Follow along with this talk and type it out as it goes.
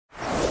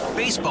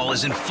Baseball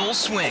is in full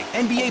swing.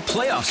 NBA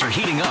playoffs are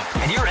heating up,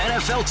 and your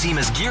NFL team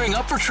is gearing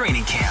up for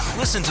training camp.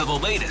 Listen to the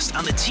latest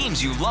on the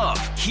teams you love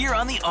here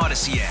on the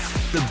Odyssey app.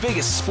 The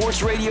biggest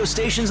sports radio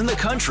stations in the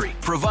country,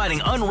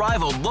 providing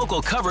unrivaled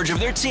local coverage of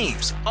their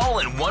teams, all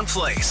in one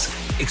place.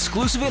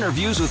 Exclusive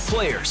interviews with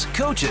players,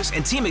 coaches,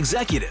 and team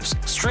executives,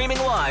 streaming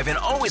live and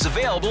always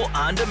available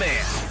on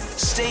demand.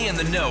 Stay in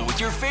the know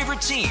with your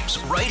favorite teams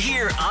right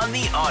here on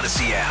the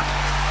Odyssey app.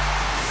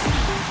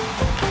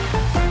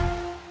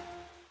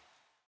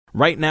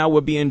 Right now,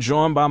 we're being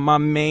joined by my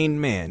main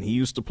man. He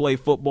used to play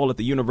football at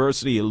the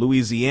University of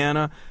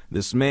Louisiana.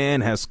 This man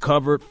has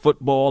covered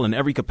football in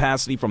every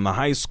capacity from the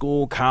high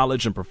school,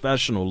 college, and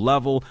professional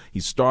level.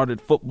 He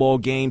started Football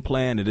Game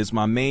Plan. It is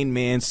my main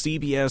man,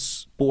 CBS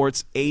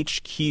Sports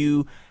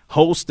HQ,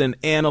 host and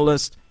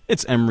analyst.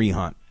 It's Emory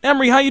Hunt.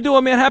 Emory, how you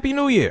doing, man? Happy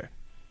New Year.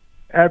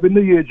 Happy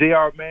New Year,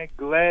 JR, man.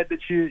 Glad that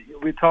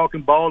we're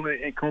talking ball,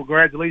 and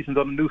congratulations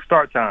on the new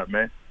start time,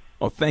 man.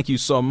 Oh, thank you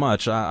so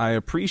much. I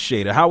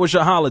appreciate it. How was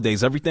your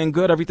holidays? Everything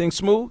good? Everything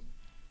smooth?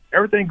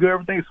 Everything good.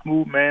 Everything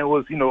smooth, man.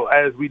 Was,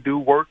 as we do,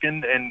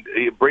 working and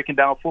breaking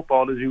down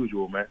football as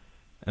usual, man.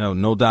 Oh,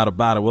 no doubt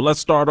about it. Well, let's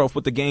start off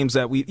with the games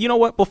that you know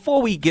what?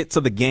 Before we get to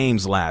the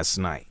games last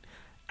night,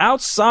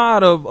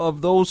 outside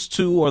of those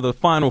two or the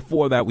Final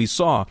Four that we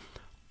saw,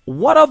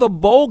 what other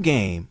bowl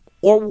game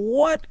or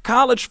what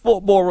college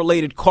football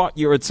related caught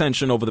your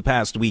attention over the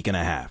past week and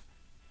a half?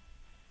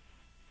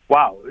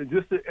 Wow,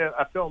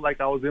 I felt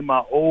like I was in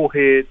my old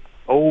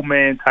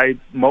man type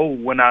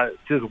mode when I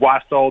just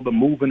watched all the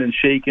moving and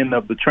shaking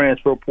of the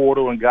transfer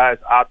portal and guys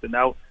opting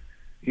out.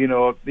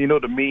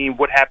 The meme,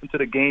 what happened to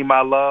the game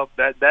I love?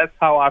 That's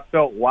how I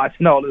felt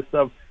watching all this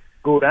stuff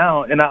go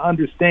down, and I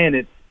understand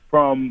it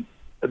from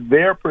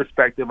their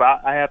perspective.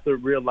 I have to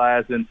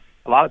realize, and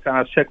a lot of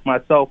times check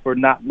myself for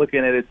not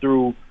looking at it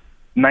through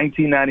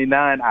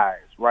 1999 eyes,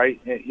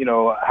 right? And,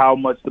 how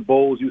much the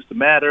bowls used to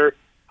matter,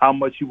 how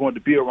much you wanted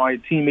to be around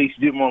your teammates.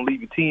 You didn't want to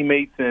leave your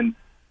teammates. And,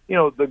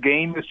 the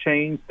game has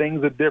changed.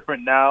 Things are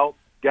different now.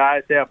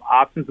 Guys have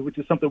options, which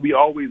is something we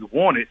always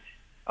wanted.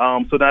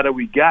 So now that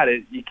we got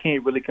it, you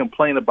can't really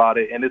complain about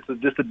it. And it's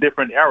just a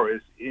different era.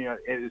 It's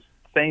the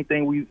same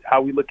thing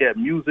how we look at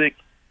music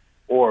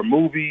or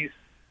movies.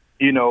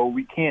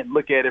 We can't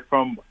look at it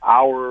from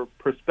our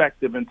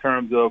perspective in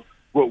terms of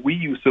what we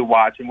used to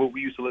watch and what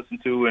we used to listen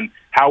to and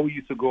how we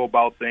used to go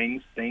about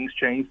things. Things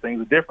change.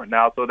 Things are different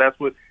now. So that's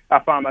what I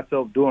find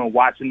myself doing,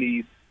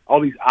 watching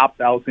all these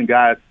opt-outs and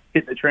guys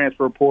hit the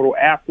transfer portal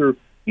after,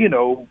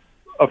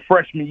 a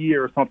freshman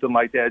year or something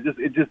like that.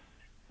 It just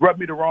rubbed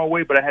me the wrong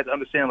way, but I had to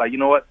understand, like, you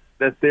know what?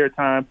 That's their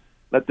time.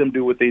 Let them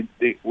do what they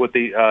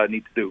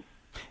need to do.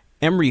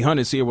 Emory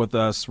Hunt is here with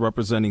us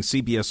representing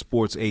CBS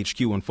Sports HQ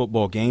and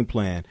Football Game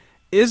Plan.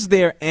 Is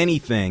there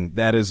anything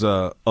that is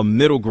a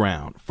middle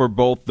ground for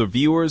both the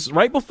viewers?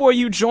 Right before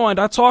you joined,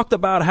 I talked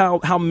about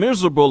how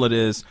miserable it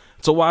is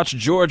to watch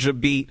Georgia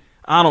beat,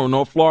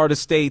 Florida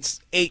State's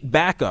 8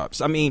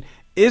 backups. I mean,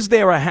 is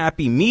there a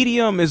happy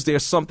medium? Is there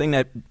something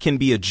that can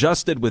be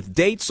adjusted with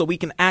dates so we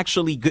can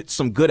actually get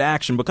some good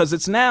action? Because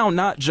it's now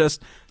not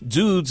just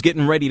dudes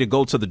getting ready to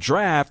go to the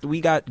draft.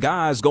 We got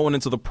guys going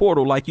into the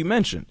portal like you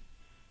mentioned.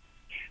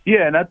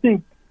 Yeah, and I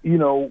think,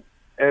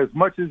 as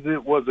much as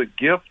it was a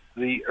gift,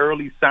 the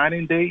early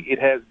signing day, it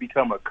has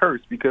become a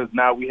curse because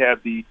now we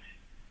have the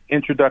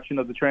introduction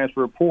of the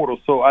transfer portal.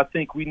 So I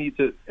think we need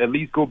to at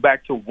least go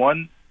back to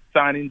one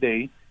signing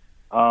day,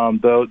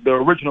 the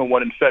original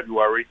one in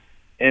February,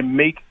 and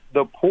make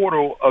the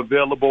portal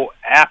available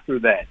after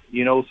that.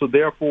 So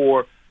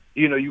therefore,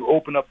 you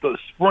open up the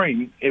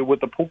spring with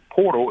the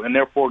portal, and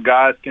therefore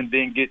guys can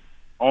then get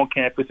on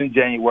campus in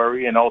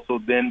January and also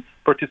then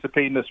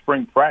participate in the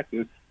spring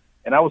practice.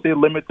 And I would say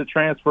limit the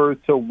transfers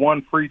to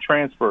one free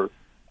transfer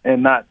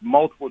and not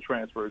multiple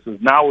transfers, because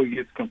now it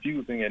gets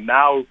confusing, and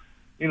now,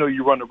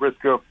 you run the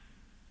risk of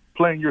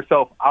playing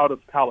yourself out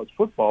of college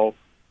football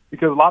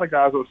because a lot of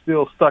guys are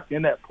still stuck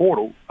in that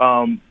portal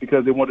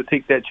because they want to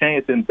take that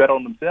chance and bet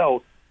on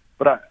themselves.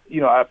 But, I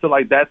feel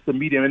like that's the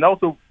medium. And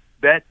also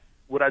that,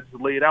 what I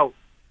just laid out,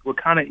 will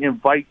kind of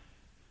invite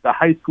the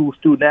high school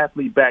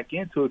student-athlete back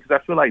into it because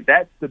I feel like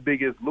that's the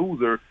biggest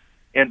loser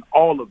in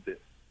all of this.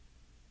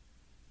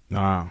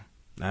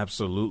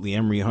 Absolutely.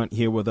 Emory Hunt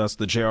here with us,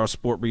 the JR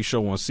Sport Brief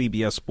Show on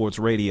CBS Sports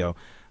Radio.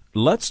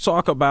 Let's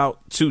talk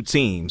about two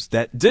teams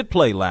that did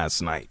play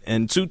last night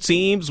and two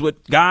teams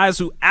with guys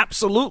who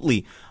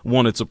absolutely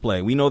wanted to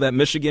play. We know that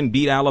Michigan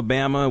beat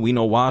Alabama. We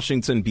know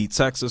Washington beat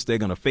Texas. They're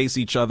going to face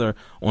each other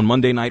on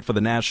Monday night for the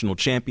national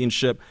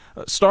championship.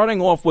 Starting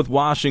off with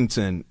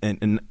Washington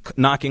and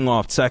knocking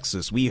off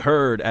Texas, we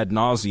heard ad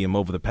nauseum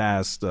over the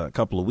past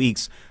couple of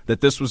weeks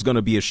that this was going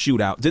to be a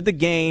shootout. Did the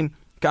game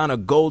kind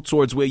of go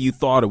towards where you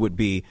thought it would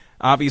be?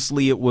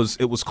 Obviously, it was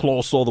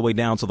close all the way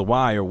down to the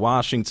wire.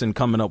 Washington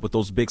coming up with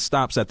those big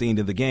stops at the end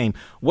of the game.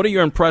 What are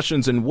your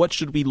impressions, and what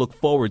should we look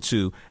forward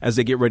to as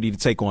they get ready to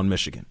take on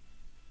Michigan?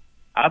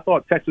 I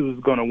thought Texas was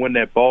going to win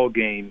that ball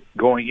game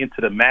going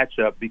into the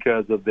matchup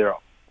because of their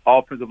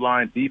offensive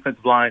line,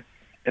 defensive line,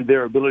 and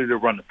their ability to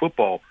run the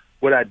football.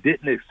 What I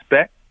didn't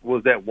expect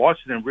was that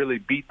Washington really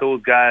beat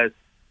those guys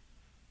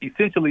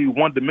essentially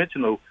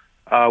one-dimensional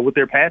with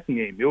their passing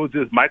game. It was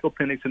just Michael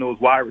Penix and those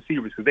wide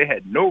receivers because they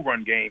had no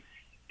run game.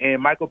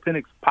 And Michael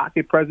Penix's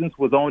pocket presence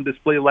was on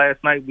display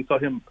last night. We saw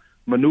him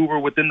maneuver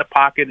within the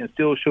pocket and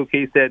still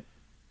showcase that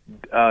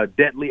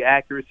deadly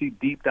accuracy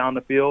deep down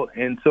the field.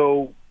 And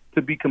so,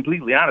 to be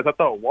completely honest, I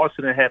thought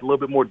Washington had a little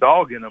bit more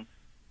dog in them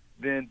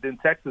than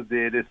Texas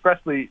did,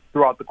 especially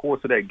throughout the course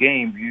of that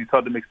game. You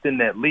saw them extend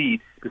that lead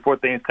before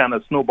things kind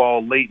of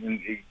snowballed late and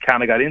it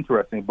kind of got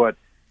interesting. But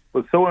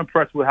was so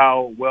impressed with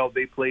how well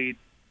they played,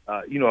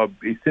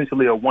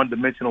 essentially a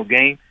one-dimensional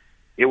game.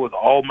 It was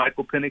all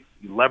Michael Penix,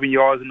 11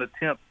 yards in the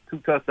attempt, 2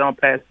 touchdown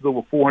passes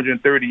over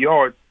 430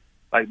 yards.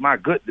 Like, my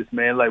goodness,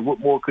 man, like what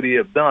more could he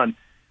have done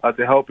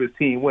to help his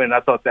team win?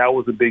 I thought that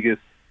was the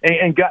biggest.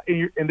 And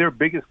their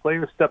biggest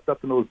players stepped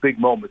up in those big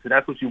moments, and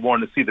that's what you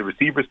wanted to see. The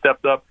receivers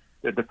stepped up.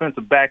 The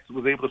defensive backs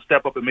was able to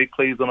step up and make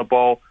plays on the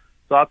ball.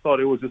 So I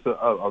thought it was just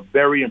a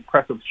very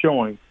impressive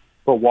showing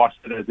for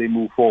Washington as they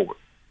move forward.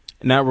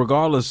 Now,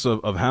 regardless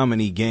of how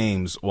many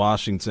games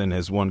Washington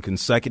has won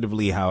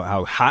consecutively,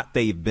 how hot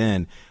they've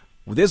been,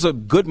 there's a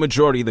good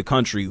majority of the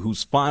country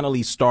who's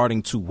finally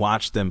starting to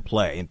watch them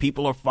play, and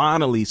people are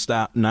finally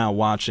now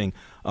watching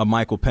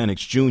Michael Penix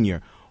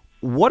Jr.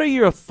 What are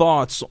your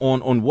thoughts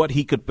on what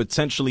he could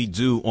potentially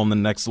do on the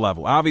next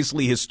level?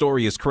 Obviously, his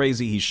story is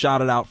crazy. He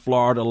shot it out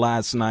Florida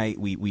last night.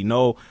 We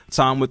know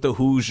time with the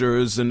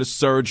Hoosiers and the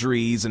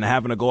surgeries and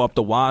having to go up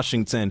to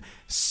Washington.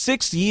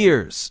 6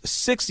 years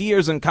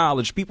in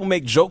college. People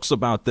make jokes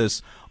about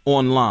this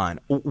online.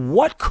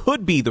 What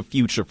could be the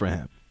future for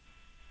him?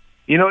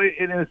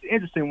 It's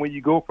interesting when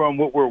you go from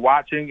what we're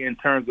watching in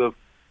terms of,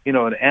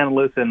 an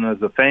analyst and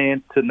as a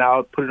fan to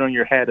now put it on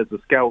your hat as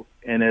a scout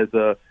and as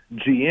a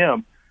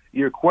GM.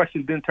 Your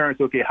question then turns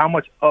to, okay, how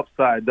much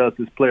upside does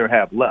this player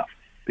have left?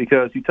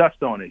 Because you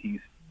touched on it.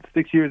 He's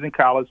 6 years in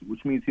college,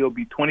 which means he'll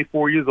be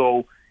 24 years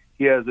old.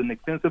 He has an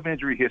extensive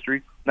injury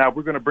history. Now, if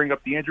we're going to bring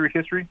up the injury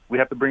history, we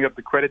have to bring up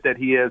the credit that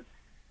he has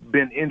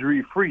been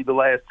injury-free the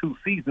last 2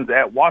 seasons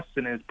at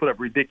Washington and has put up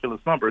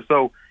ridiculous numbers.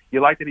 So you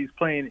like that he's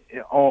playing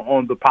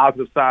on the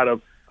positive side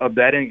of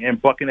that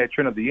and bucking that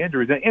trend of the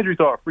injuries. And injuries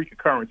are a freak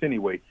occurrence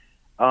anyway.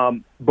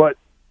 But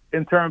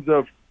in terms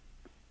of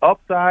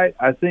upside,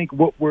 I think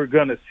what we're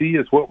going to see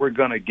is what we're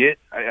going to get.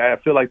 I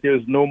feel like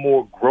there's no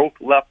more growth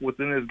left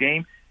within this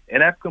game,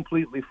 and that's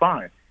completely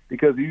fine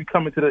because you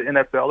come into the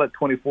NFL at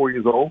 24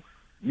 years old,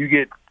 you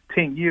get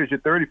 10 years, you're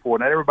 34.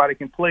 Not everybody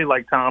can play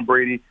like Tom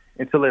Brady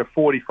until they're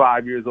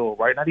 45 years old,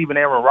 right? Not even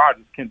Aaron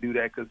Rodgers can do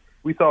that because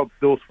we saw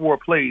those 4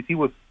 plays. He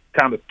was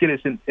kind of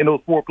skittish in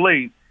those 4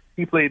 plays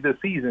he played this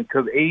season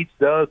because age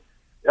does,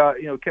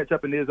 catch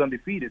up and is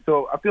undefeated.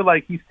 So I feel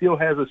like he still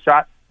has a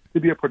shot to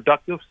be a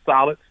productive,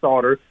 solid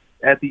starter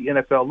at the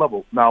NFL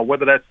level. Now,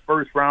 whether that's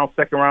first round,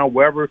 second round,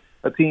 wherever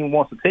a team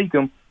wants to take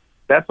him,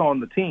 that's on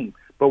the team.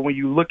 But when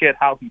you look at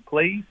how he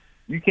plays,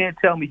 you can't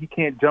tell me he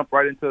can't jump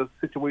right into a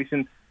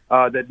situation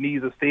that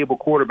needs a stable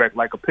quarterback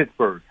like a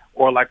Pittsburgh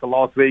or like a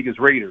Las Vegas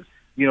Raiders,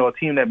 a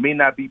team that may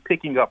not be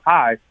picking up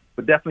high,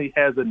 but definitely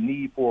has a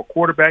need for a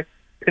quarterback.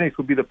 Penix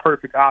would be the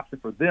perfect option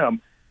for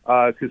them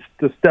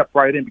to step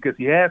right in because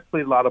he has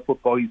played a lot of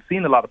football. He's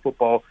seen a lot of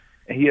football,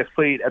 and he has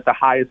played at the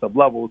highest of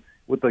levels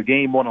with the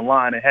game on the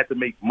line and had to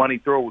make money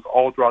throws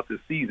all throughout this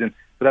season.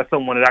 So that's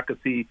someone that I could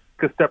see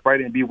could step right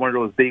in and be one of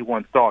those day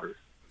one starters.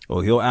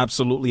 Well, he'll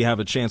absolutely have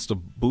a chance to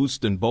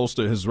boost and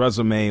bolster his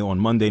resume on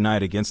Monday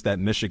night against that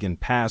Michigan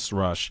pass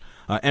rush.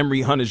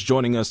 Emory Hunt is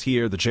joining us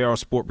here, the JR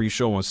Sport Brief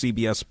Show on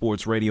CBS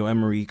Sports Radio.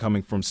 Emory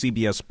coming from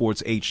CBS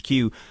Sports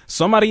HQ.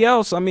 Somebody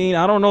else, I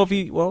don't know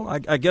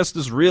if I guess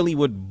this really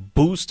would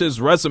boost his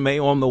resume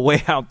on the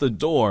way out the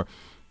door.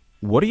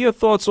 What are your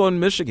thoughts on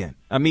Michigan?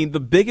 The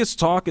biggest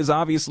talk is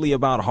obviously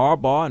about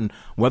Harbaugh and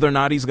whether or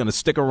not he's going to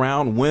stick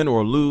around, win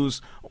or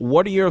lose.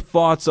 What are your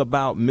thoughts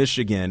about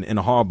Michigan and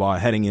Harbaugh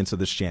heading into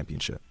this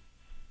championship?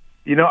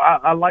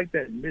 I like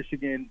that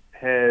Michigan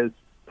has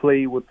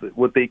played with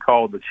what they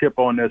call the chip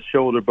on their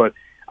shoulder, but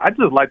I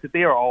just like that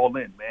they are all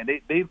in,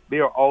 man. They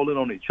are all in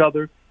on each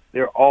other.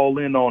 They're all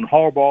in on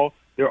Harbaugh.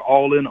 They're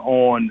all in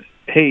on,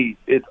 hey,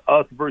 it's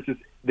us versus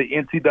the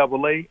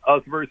NCAA,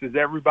 us versus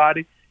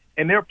everybody.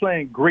 And they're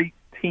playing great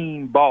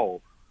team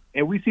ball.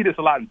 And we see this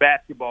a lot in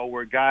basketball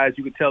where guys,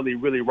 you can tell they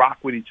really rock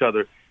with each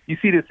other. You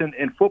see this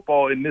in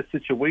football in this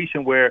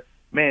situation where,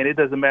 man, it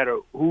doesn't matter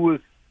who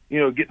is,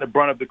 getting the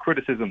brunt of the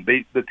criticism.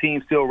 The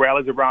team still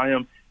rallies around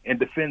him and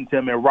defends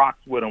him and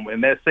rocks with him.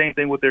 And that same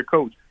thing with their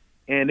coach.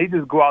 And they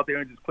just go out there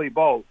and just play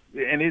ball.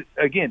 And,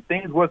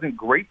 things wasn't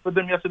great for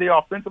them yesterday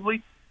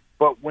offensively,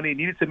 but when they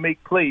needed to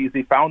make plays,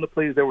 they found the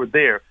plays that were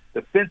there.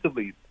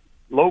 Defensively,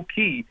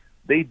 low-key,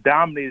 they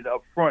dominated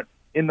up front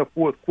in the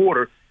fourth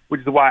quarter,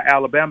 which is why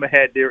Alabama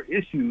had their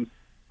issues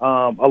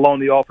along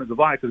the offensive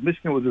line because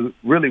Michigan was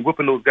really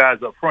whipping those guys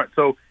up front.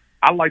 So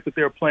I like that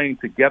they're playing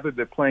together.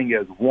 They're playing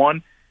as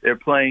one. They're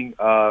playing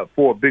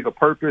for a bigger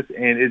purpose,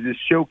 and it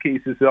just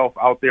showcases itself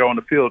out there on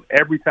the field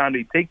every time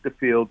they take the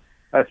field,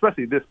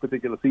 especially this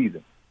particular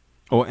season.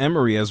 Or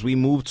Emory, as we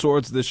move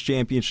towards this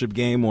championship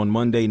game on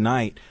Monday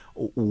night,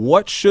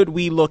 what should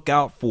we look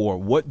out for?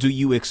 What do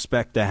you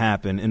expect to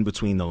happen in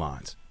between the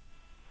lines?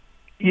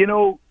 You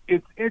know,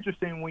 it's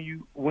interesting when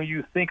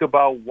you think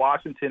about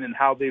Washington and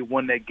how they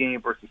won that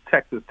game versus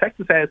Texas.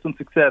 Texas had some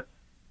success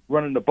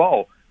running the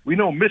ball. We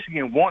know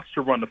Michigan wants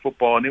to run the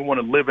football and they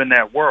want to live in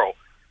that world.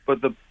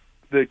 But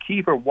the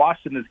key for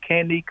Washington is,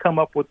 can they come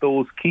up with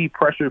those key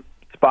pressure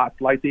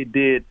spots like they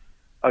did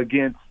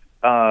against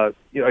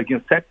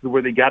Texas,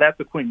 where they got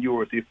after Quinn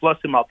Ewers, they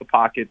flushed him out the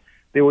pocket.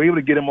 They were able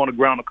to get him on the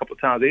ground a couple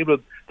of times. They were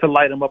able to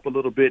light him up a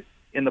little bit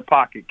in the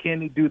pocket. Can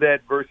they do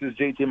that versus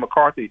J.J.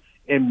 McCarthy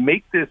and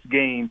make this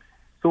game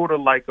sort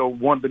of like a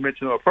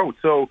one-dimensional approach?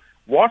 So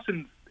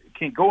Washington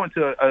can go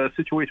into a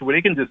situation where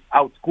they can just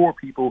outscore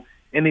people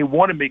and they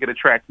want to make it a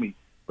track meet.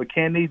 But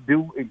can they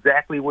do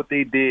exactly what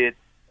they did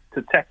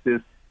to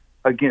Texas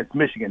against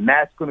Michigan?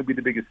 That's going to be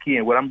the biggest key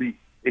and what I'm going to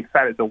be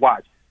excited to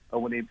watch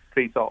when they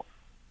face off.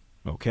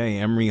 Okay,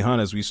 Emory Hunt,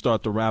 as we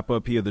start to wrap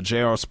up here, the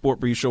JR Sport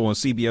Brief Show on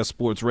CBS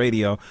Sports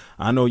Radio.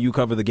 I know you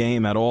cover the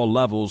game at all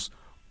levels.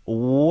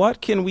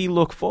 What can we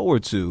look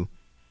forward to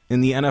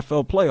in the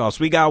NFL playoffs?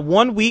 We got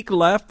 1 week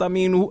left. I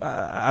mean,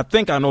 I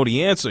think I know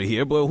the answer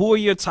here, but who are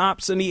your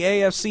tops in the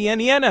AFC and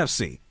the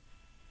NFC?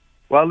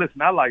 Well,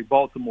 listen, I like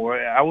Baltimore.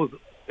 I was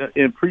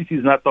in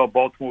preseason, I thought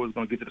Baltimore was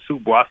going to get to the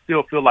Super Bowl. I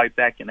still feel like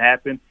that can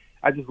happen.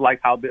 I just like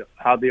how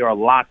they are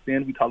locked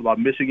in. We talked about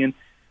Michigan.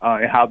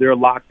 And how they're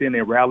locked in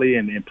and rally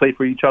and play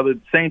for each other.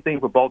 Same thing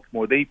for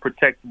Baltimore. They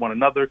protect one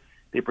another.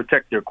 They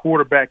protect their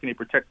quarterback, and they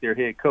protect their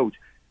head coach.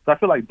 So I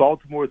feel like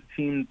Baltimore is a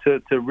team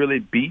to really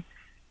beat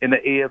in the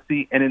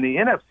AFC. And in the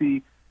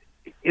NFC,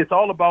 it's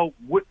all about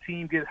what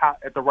team gets hot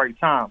at the right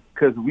time,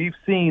 because we've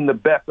seen the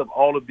best of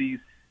all of these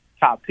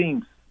top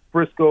teams.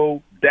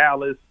 Frisco,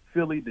 Dallas,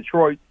 Philly,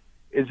 Detroit.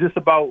 It's just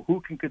about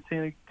who can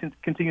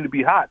continue to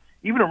be hot.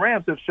 Even the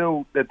Rams have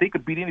showed that they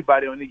could beat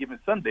anybody on any given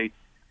Sunday.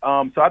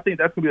 So I think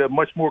that's going to be a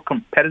much more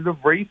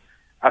competitive race.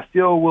 I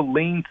still will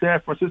lean San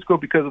Francisco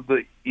because of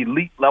the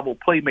elite-level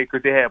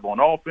playmakers they have on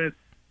offense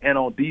and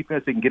on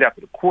defense. They can get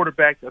after the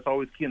quarterback. That's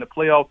always key in the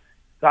playoffs.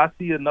 So I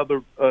see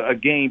another a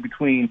game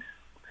between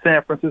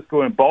San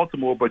Francisco and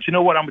Baltimore. But you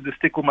know what? I'm going to just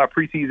stick with my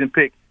preseason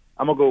pick.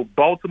 I'm going to go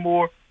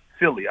Baltimore,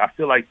 Philly. I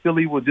feel like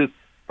Philly will just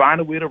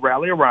find a way to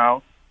rally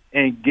around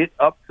and get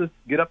up to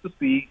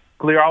speed,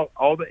 clear out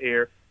all the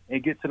air,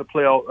 and get to the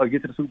playoff,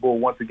 get to the Super Bowl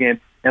once again,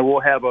 and we'll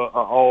have a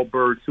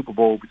all-bird Super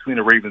Bowl between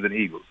the Ravens and the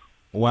Eagles.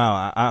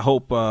 Wow, I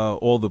hope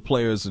all the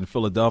players in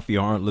Philadelphia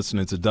aren't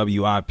listening to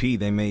WIP.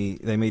 They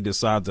may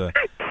decide to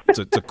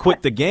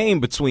quit the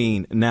game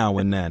between now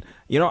and then.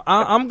 You know,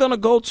 I'm gonna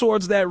go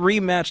towards that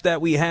rematch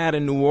that we had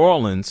in New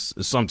Orleans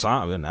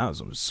sometime, and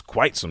that was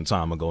quite some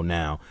time ago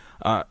now.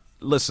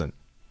 Listen.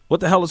 What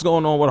the hell is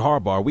going on with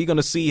Harbaugh? Are we going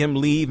to see him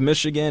leave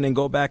Michigan and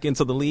go back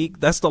into the league?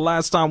 That's the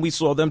last time we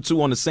saw them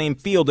two on the same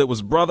field. It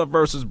was brother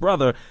versus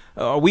brother.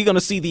 Are we going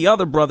to see the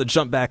other brother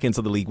jump back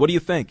into the league? What do you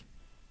think?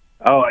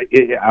 Oh,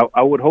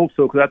 I would hope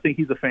so, because I think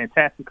he's a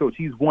fantastic coach.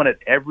 He's won at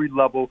every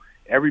level,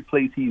 every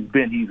place he's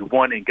been. He's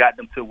won and got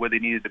them to where they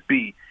needed to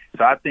be.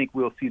 So I think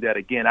we'll see that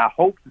again. I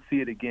hope to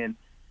see it again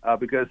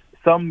because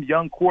some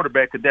young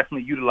quarterback could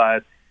definitely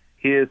utilize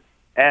his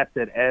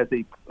asset as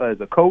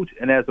a coach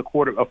and as a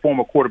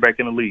former quarterback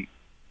in the league.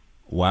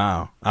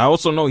 Wow. I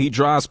also know he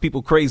drives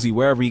people crazy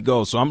wherever he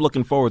goes, so I'm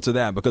looking forward to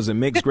that because it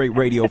makes great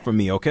radio for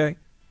me, okay?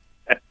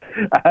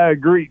 I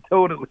agree,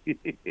 totally.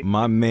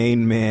 My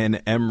main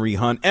man, Emory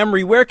Hunt.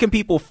 Emory, where can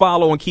people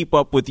follow and keep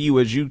up with you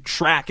as you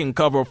track and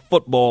cover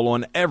football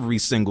on every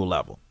single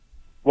level?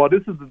 Well,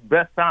 this is the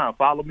best time.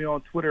 Follow me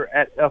on Twitter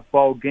at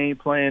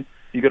FBallGamePlan.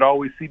 You could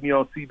always see me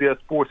on CBS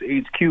Sports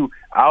HQ.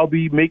 I'll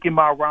be making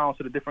my rounds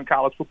to the different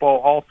college football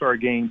all-star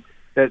games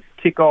that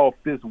kick off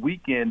this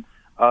weekend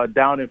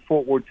down in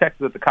Fort Worth,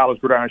 Texas at the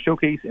College Gridiron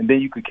Showcase. And then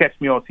you could catch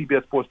me on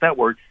CBS Sports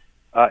Network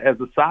as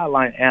a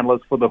sideline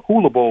analyst for the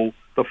Hula Bowl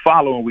the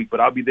following week. But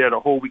I'll be there the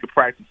whole week of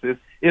practices.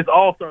 It's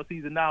all-star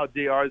season now,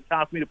 JR. It's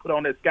time for me to put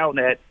on that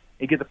scouting hat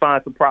and get to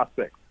find some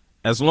prospects.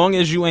 As long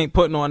as you ain't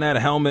putting on that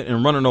helmet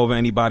and running over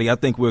anybody, I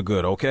think we're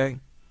good, okay?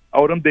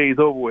 Oh, them days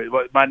over with.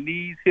 But my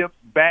knees, hips,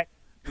 back,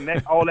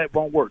 neck, all that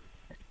won't work.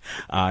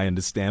 I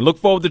understand. Look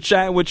forward to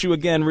chatting with you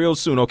again real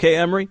soon, okay,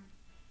 Emory?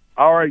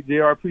 All right,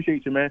 JR.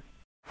 Appreciate you, man.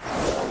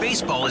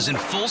 Baseball is in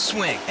full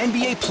swing.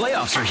 NBA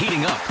playoffs are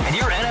heating up, and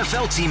your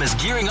NFL team is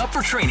gearing up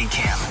for training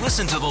camp.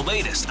 Listen to the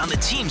latest on the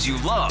teams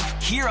you love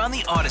here on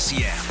the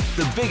Odyssey app.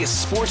 The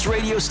biggest sports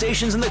radio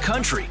stations in the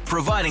country,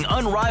 providing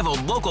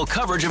unrivaled local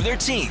coverage of their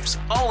teams,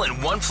 all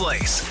in one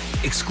place.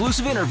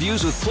 Exclusive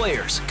interviews with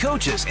players,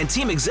 coaches, and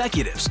team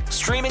executives,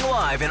 streaming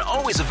live and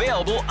always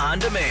available on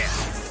demand.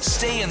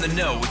 Stay in the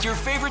know with your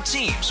favorite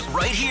teams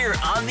right here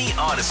on the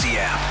Odyssey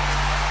app.